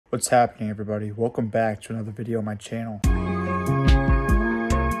What's happening, everybody? Welcome back to another video on my channel.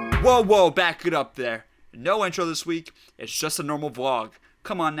 Whoa, back it up there. No intro this week. It's just a normal vlog.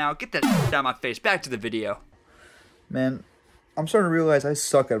 Come on now, get that out of my face. Back to the video. Man, I'm starting to realize I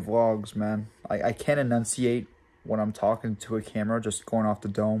suck at vlogs, man. I can't enunciate when I'm talking to a camera, just going off the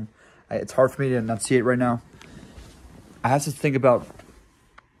dome. It's hard for me to enunciate right now. I have to think about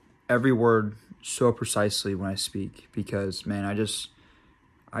every word so precisely when I speak because, man, I just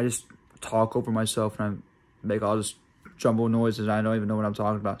talk over myself and I make all this jumble noises. I don't even know what I'm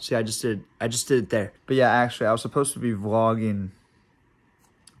talking about. See, I just did it there. But yeah, actually, I was supposed to be vlogging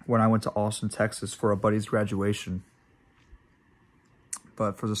when I went to Austin, Texas for a buddy's graduation.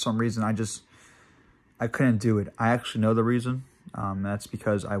 But for some reason, I couldn't do it. I actually know the reason. That's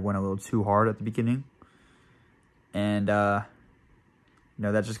because I went a little too hard at the beginning. And, that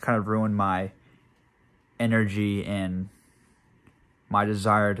just kind of ruined my energy and my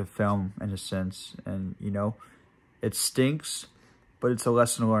desire to film in a sense. And, it stinks, but it's a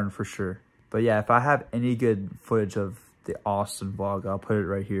lesson learned for sure. But yeah, if I have any good footage of the Austin vlog, I'll put it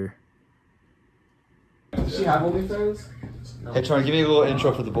right here. Does she have OnlyFans? Hey, Tron, give me a little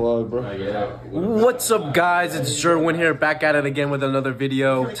intro for the vlog, bro. What's up, guys? It's JIrwin here, back at it again with another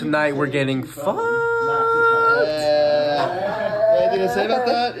video. Tonight we're getting fun. Anything to say about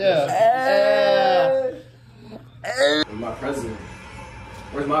that? Yeah. My president.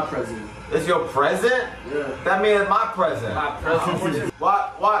 Where's my president? It's your present? Yeah. That means my present. My president.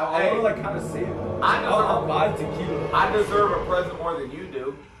 What? I Hey, want to kind of see it. I buy tequila. deserve a present more than you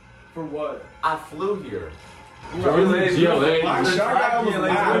do. For what? I flew here. Black Shy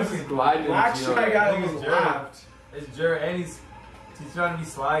guy almost laughed. It's Jer, and he's trying to be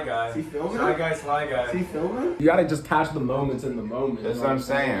Sly Guy. Is he filming? Sly Guy. Is he filming? You gotta just catch the moments in the moment. That's what I'm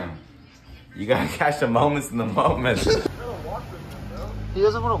saying. You gotta catch the moments in the moment. He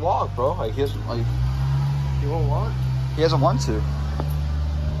doesn't want to walk, bro. He doesn't You won't walk? He doesn't want to.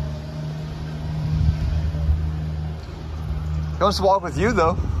 He wants to walk with you,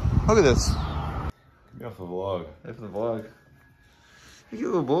 though. Look at this. Get off the vlog. Hey, for the vlog. Look at your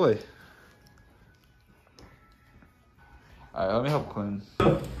little boy. Alright, let me help clean.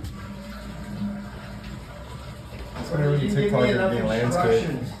 Whenever you TikTok, you're being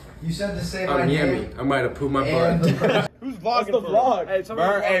landscape. You said to say my name. I might have pooped my butt. Who's vlogging the vlog?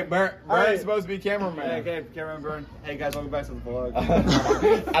 Hey, Burn is supposed to be cameraman. Okay, cameraman Burn. Hey guys, welcome back to the vlog.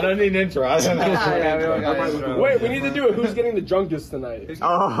 I don't need an intro. Wait, we need to do it. Who's getting the drunkest tonight?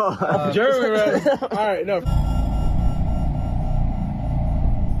 Jeremy, right? All right, no.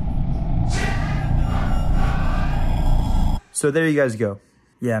 So there you guys go.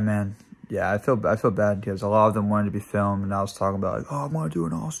 Yeah, man. Yeah, I feel bad because a lot of them wanted to be filmed, and I was talking about like, oh, I want to do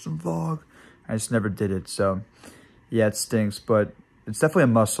an Austin vlog. I just never did it. So yeah, it stinks, but it's definitely a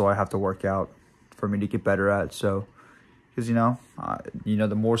muscle I have to work out for me to get better at. So because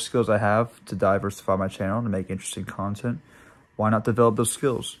the more skills I have to diversify my channel to make interesting content, why not develop those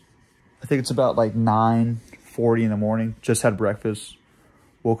skills? I think it's about like 9:40 in the morning. Just had breakfast,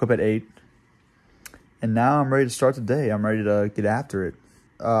 woke up at 8, and now I'm ready to start the day. I'm ready to get after it.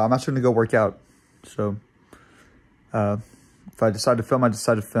 I'm actually gonna go work out. So if I decide to film, I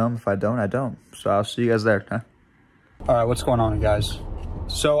decide to film. If I don't, I don't. So I'll see you guys there. Huh? All right, what's going on, guys?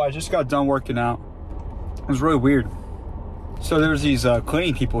 So I just got done working out. It was really weird. So there's these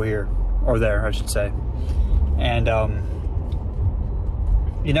cleaning people here, or there, I should say. And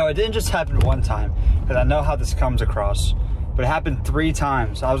it didn't just happen one time, because I know how this comes across, but it happened 3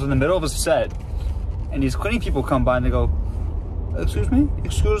 times. I was in the middle of a set, and these cleaning people come by and they go, excuse me,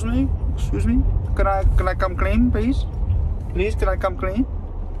 can I come clean, please? Please, can I come clean?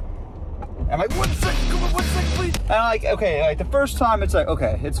 I'm like, 1 second, please. And I'm like, okay, like the first time it's like,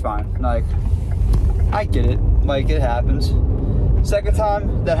 okay, it's fine. Like, I get it, like it happens. Second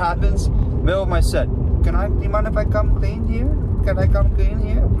time that happens, middle of my set. Do you mind if I come clean here? Can I come clean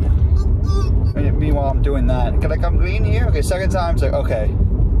here? And meanwhile, I'm doing that. Can I come clean here? Okay, second time, it's like, okay.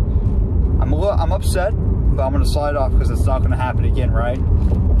 I'm upset, but I'm gonna slide off because it's not gonna happen again, right?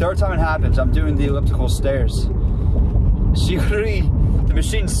 Third time it happens, I'm doing the elliptical stairs. The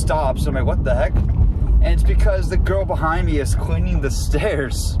machine stops. I'm like, what the heck? And it's because the girl behind me is cleaning the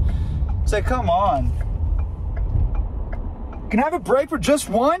stairs. It's like, come on. Can I have a break for just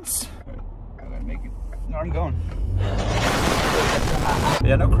once? I gotta make it. No, I'm going.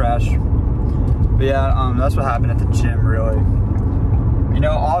 Yeah, no crash. But yeah, that's what happened at the gym, really.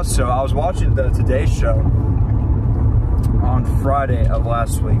 Also, I was watching the Today Show on Friday of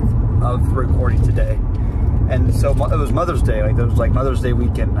last week, of recording today. And so it was Mother's Day, like it was like Mother's Day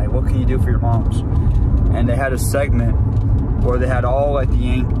weekend, like what can you do for your moms? And they had a segment where they had all like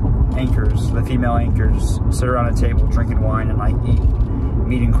the anchors, the female anchors, sit around a table drinking wine and like eat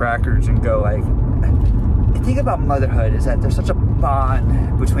meat and crackers and go like, the thing about motherhood is that there's such a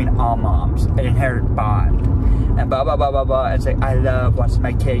bond between all moms, an inherent bond, and blah blah blah blah blah. It's like, I love watching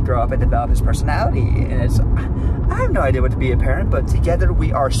my kid grow up and develop his personality, and it's, I have no idea what to be a parent, but together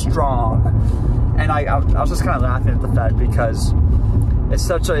we are strong. And I was just kind of laughing at the fact because it's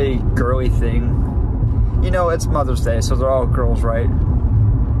such a girly thing, you know. It's Mother's Day, so they're all girls, right?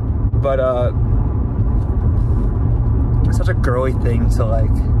 But it's such a girly thing to like,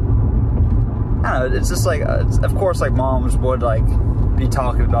 I don't know, it's just like, of course, like moms would like be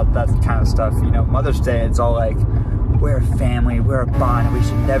talking about that kind of stuff, you know. Mother's Day, it's all like, we're a family, we're a bond, and we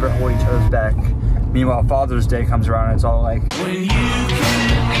should never hold each other's back. Meanwhile, Father's Day comes around and it's all like, when you can.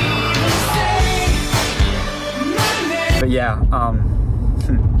 But yeah, I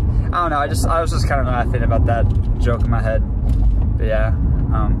don't know, I was just kind of laughing about that joke in my head. But yeah,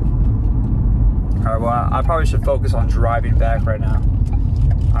 all right, well, I probably should focus on driving back right now.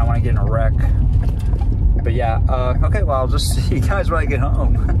 I don't want to get in a wreck. But yeah, okay, well, I'll just see you guys when I get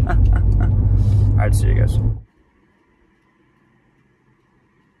home. All right, see you guys.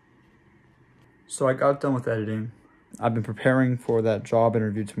 So I got done with editing. I've been preparing for that job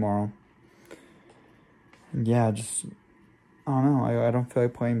interview tomorrow. And yeah, just, I don't know. I don't feel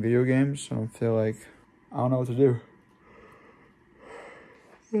like playing video games. I don't feel like, I don't know what to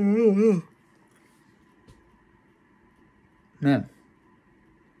do. Man.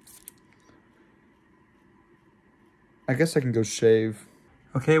 I guess I can go shave.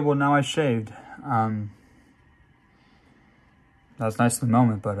 Okay, well now I shaved. That was nice in the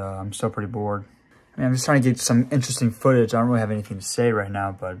moment, but I'm still pretty bored. I mean, I'm just trying to get some interesting footage. I don't really have anything to say right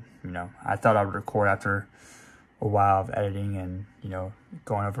now, but, you know, I thought I would record after a while of editing and, you know,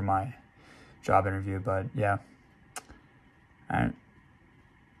 going over my job interview, but yeah. I think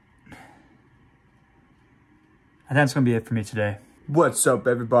that's going to be it for me today. What's up,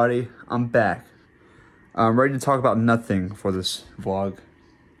 everybody? I'm back. I'm ready to talk about nothing for this vlog.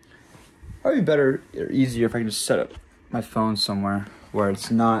 Probably better or easier if I can just set up my phone somewhere where it's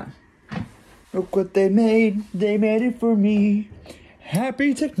not. Look what they made it for me.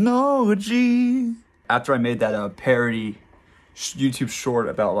 Happy technology. After I made that parody YouTube short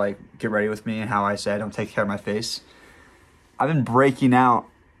about like, get ready with me and how I say I don't take care of my face, I've been breaking out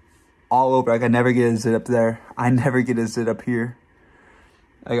all over. Like, I never get a zit up there. I never get a zit up here.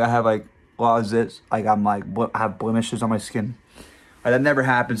 Like, I have like a lot of zits. Like, I'm like, I have blemishes on my skin. Like, that never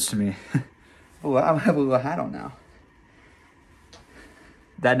happens to me. Oh, I have a little hat on now.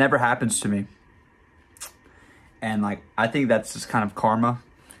 That never happens to me. And like, I think that's just kind of karma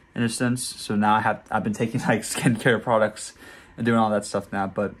in a sense. So now I've been taking like skincare products and doing all that stuff now.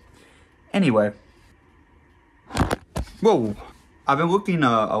 But anyway, whoa, I've been looking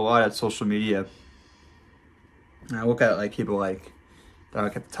a lot at social media. And I look at like people like that are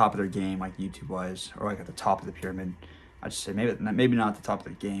like at the top of their game, like YouTube wise, or like at the top of the pyramid. I just say maybe not at the top of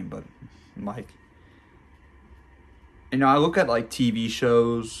the game, but like, you know, I look at like TV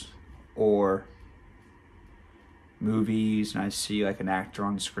shows or movies and I see like an actor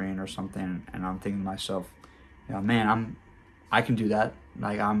on the screen or something, and I'm thinking to myself, you know, man, I can do that.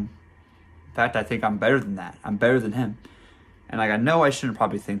 Like, in fact, I think I'm better than that. I'm better than him. And like, I know I shouldn't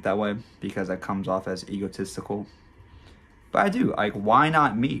probably think that way because that comes off as egotistical, but I do. Like, why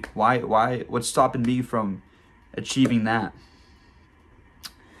not me? Why, what's stopping me from achieving that?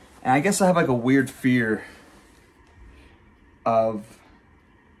 And I guess I have like a weird fear of,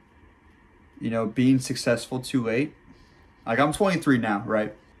 you know, being successful too late. Like, I'm 23 now,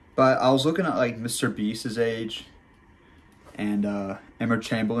 right? But I was looking at like Mr. Beast's age and Emma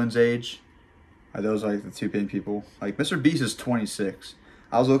Chamberlain's age. Are those like the two big people? Like, Mr. Beast is 26.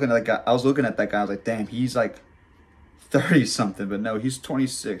 I was looking at that guy. I was like, damn, he's like 30 something, but no, he's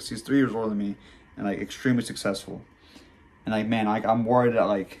 26. He's 3 years older than me, and like extremely successful. And like, man, I'm worried that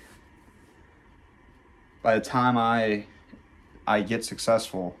like by the time I get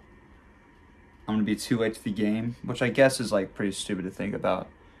successful, I'm gonna be too late to the game, which I guess is like pretty stupid to think about.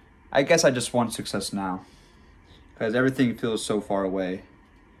 I guess I just want success now because everything feels so far away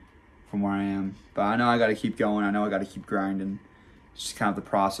from where I am. But I know I gotta keep going. I know I gotta keep grinding. It's just kind of the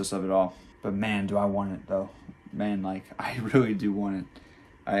process of it all. But man, do I want it though. Man, like, I really do want it.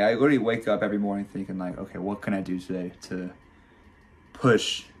 I literally wake up every morning thinking like, okay, what can I do today to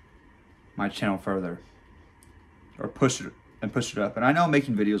push my channel further? Or push it up. And I know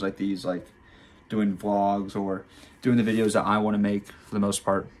making videos like these, like doing vlogs or doing the videos that I want to make, for the most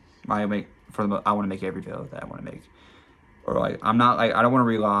part, I want to make every video that I want to make. Or like, I'm not like, I don't want to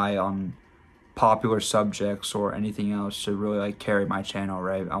rely on popular subjects or anything else to really like carry my channel,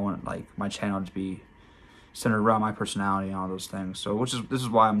 right? I want like my channel to be centered around my personality and all those things. So this is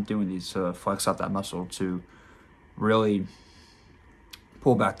why I'm doing these, to flex out that muscle, to really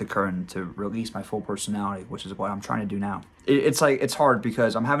pull back the curtain, to release my full personality, which is what I'm trying to do now. It's like, it's hard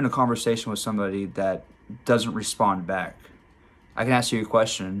because I'm having a conversation with somebody that doesn't respond back. I can ask you a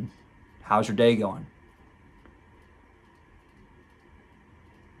question. How's your day going?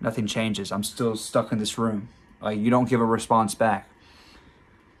 Nothing changes. I'm still stuck in this room. Like, you don't give a response back.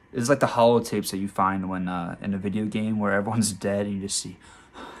 It's like the holotapes that you find when in a video game where everyone's dead and you just see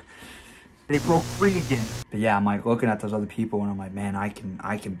they broke free again. But yeah, I'm like looking at those other people and I'm like, man, I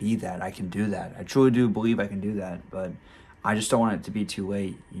can be that. I can do that. I truly do believe I can do that, but I just don't want it to be too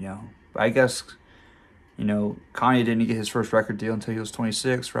late, you know. But I guess, you know, Kanye didn't get his first record deal until he was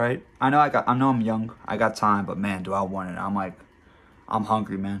 26, right? I know I'm young. I got time, but man, do I want it. I'm like, I'm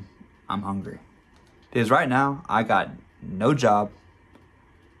hungry, man. I'm hungry. Because right now, I got no job,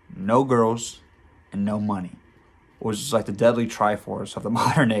 no girls, and no money. Which is like the deadly triforce of the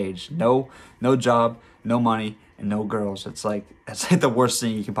modern age. No job, no money, and no girls. It's like the worst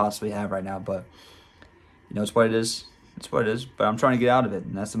thing you can possibly have right now. But, you know, it's what it is. It's what it is. But I'm trying to get out of it.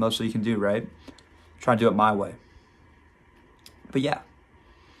 And that's the most that you can do, right? Trying to do it my way. But yeah.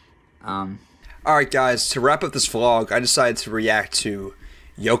 Alright guys, to wrap up this vlog, I decided to react to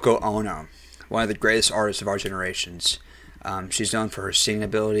Yoko Ono, one of the greatest artists of our generations. She's known for her singing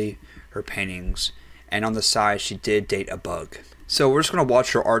ability, her paintings, and on the side she did date a bug. So we're just going to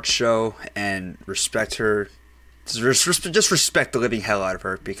watch her art show and respect her, just respect the living hell out of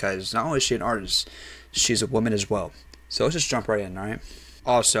her, because not only is she an artist, she's a woman as well. So let's just jump right in, alright?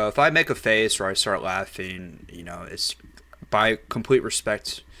 Also, if I make a face or I start laughing, you know, it's by complete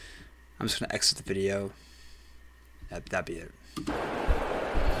respect. I'm just going to exit the video. That'd be it.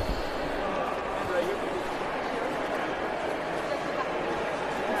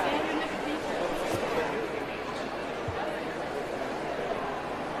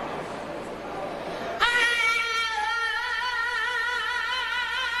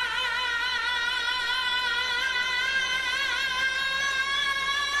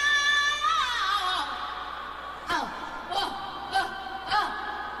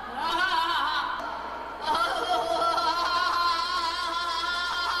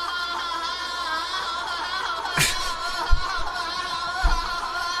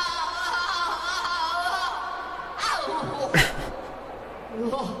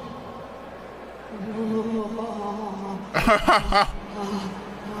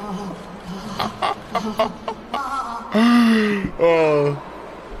 Oh.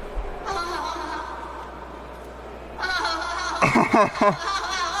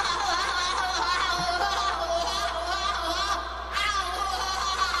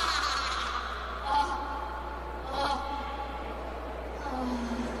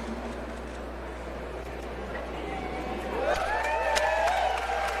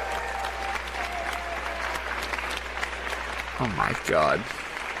 Oh my god.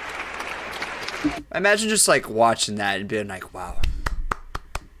 Imagine just like watching that and being like, wow,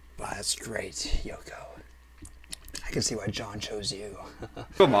 that's great, Yoko. I can see why John chose you.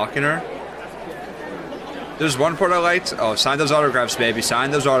 Still mocking her. There's one part I liked. Oh, sign those autographs, baby.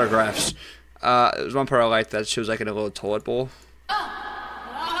 Sign those autographs. There's one part I liked that she was like in a little toilet bowl.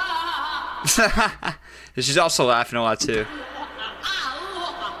 She's also laughing a lot too.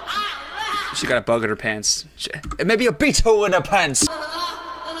 She got a bug in her pants. It may be a beetle in her pants.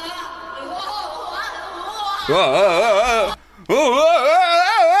 Whoa, whoa,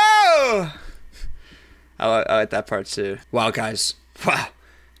 whoa. I like that part too. Wow, guys. Wow.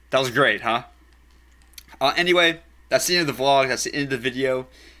 That was great, huh? Anyway, that's the end of the vlog. That's the end of the video.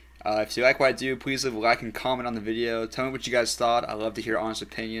 If you like what I do, please leave a like and comment on the video. Tell me what you guys thought. I love to hear honest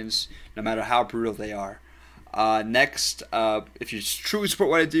opinions, no matter how brutal they are. Next, if you truly support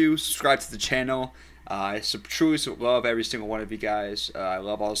what I do, subscribe to the channel. I truly love every single one of you guys. I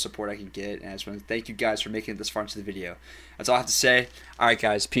love all the support I can get, and I just want to thank you guys for making it this far into the video. That's all I have to say. Alright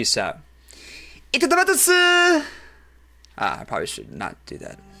guys, peace out. I probably should not do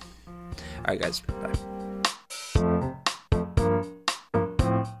that. Alright guys, bye.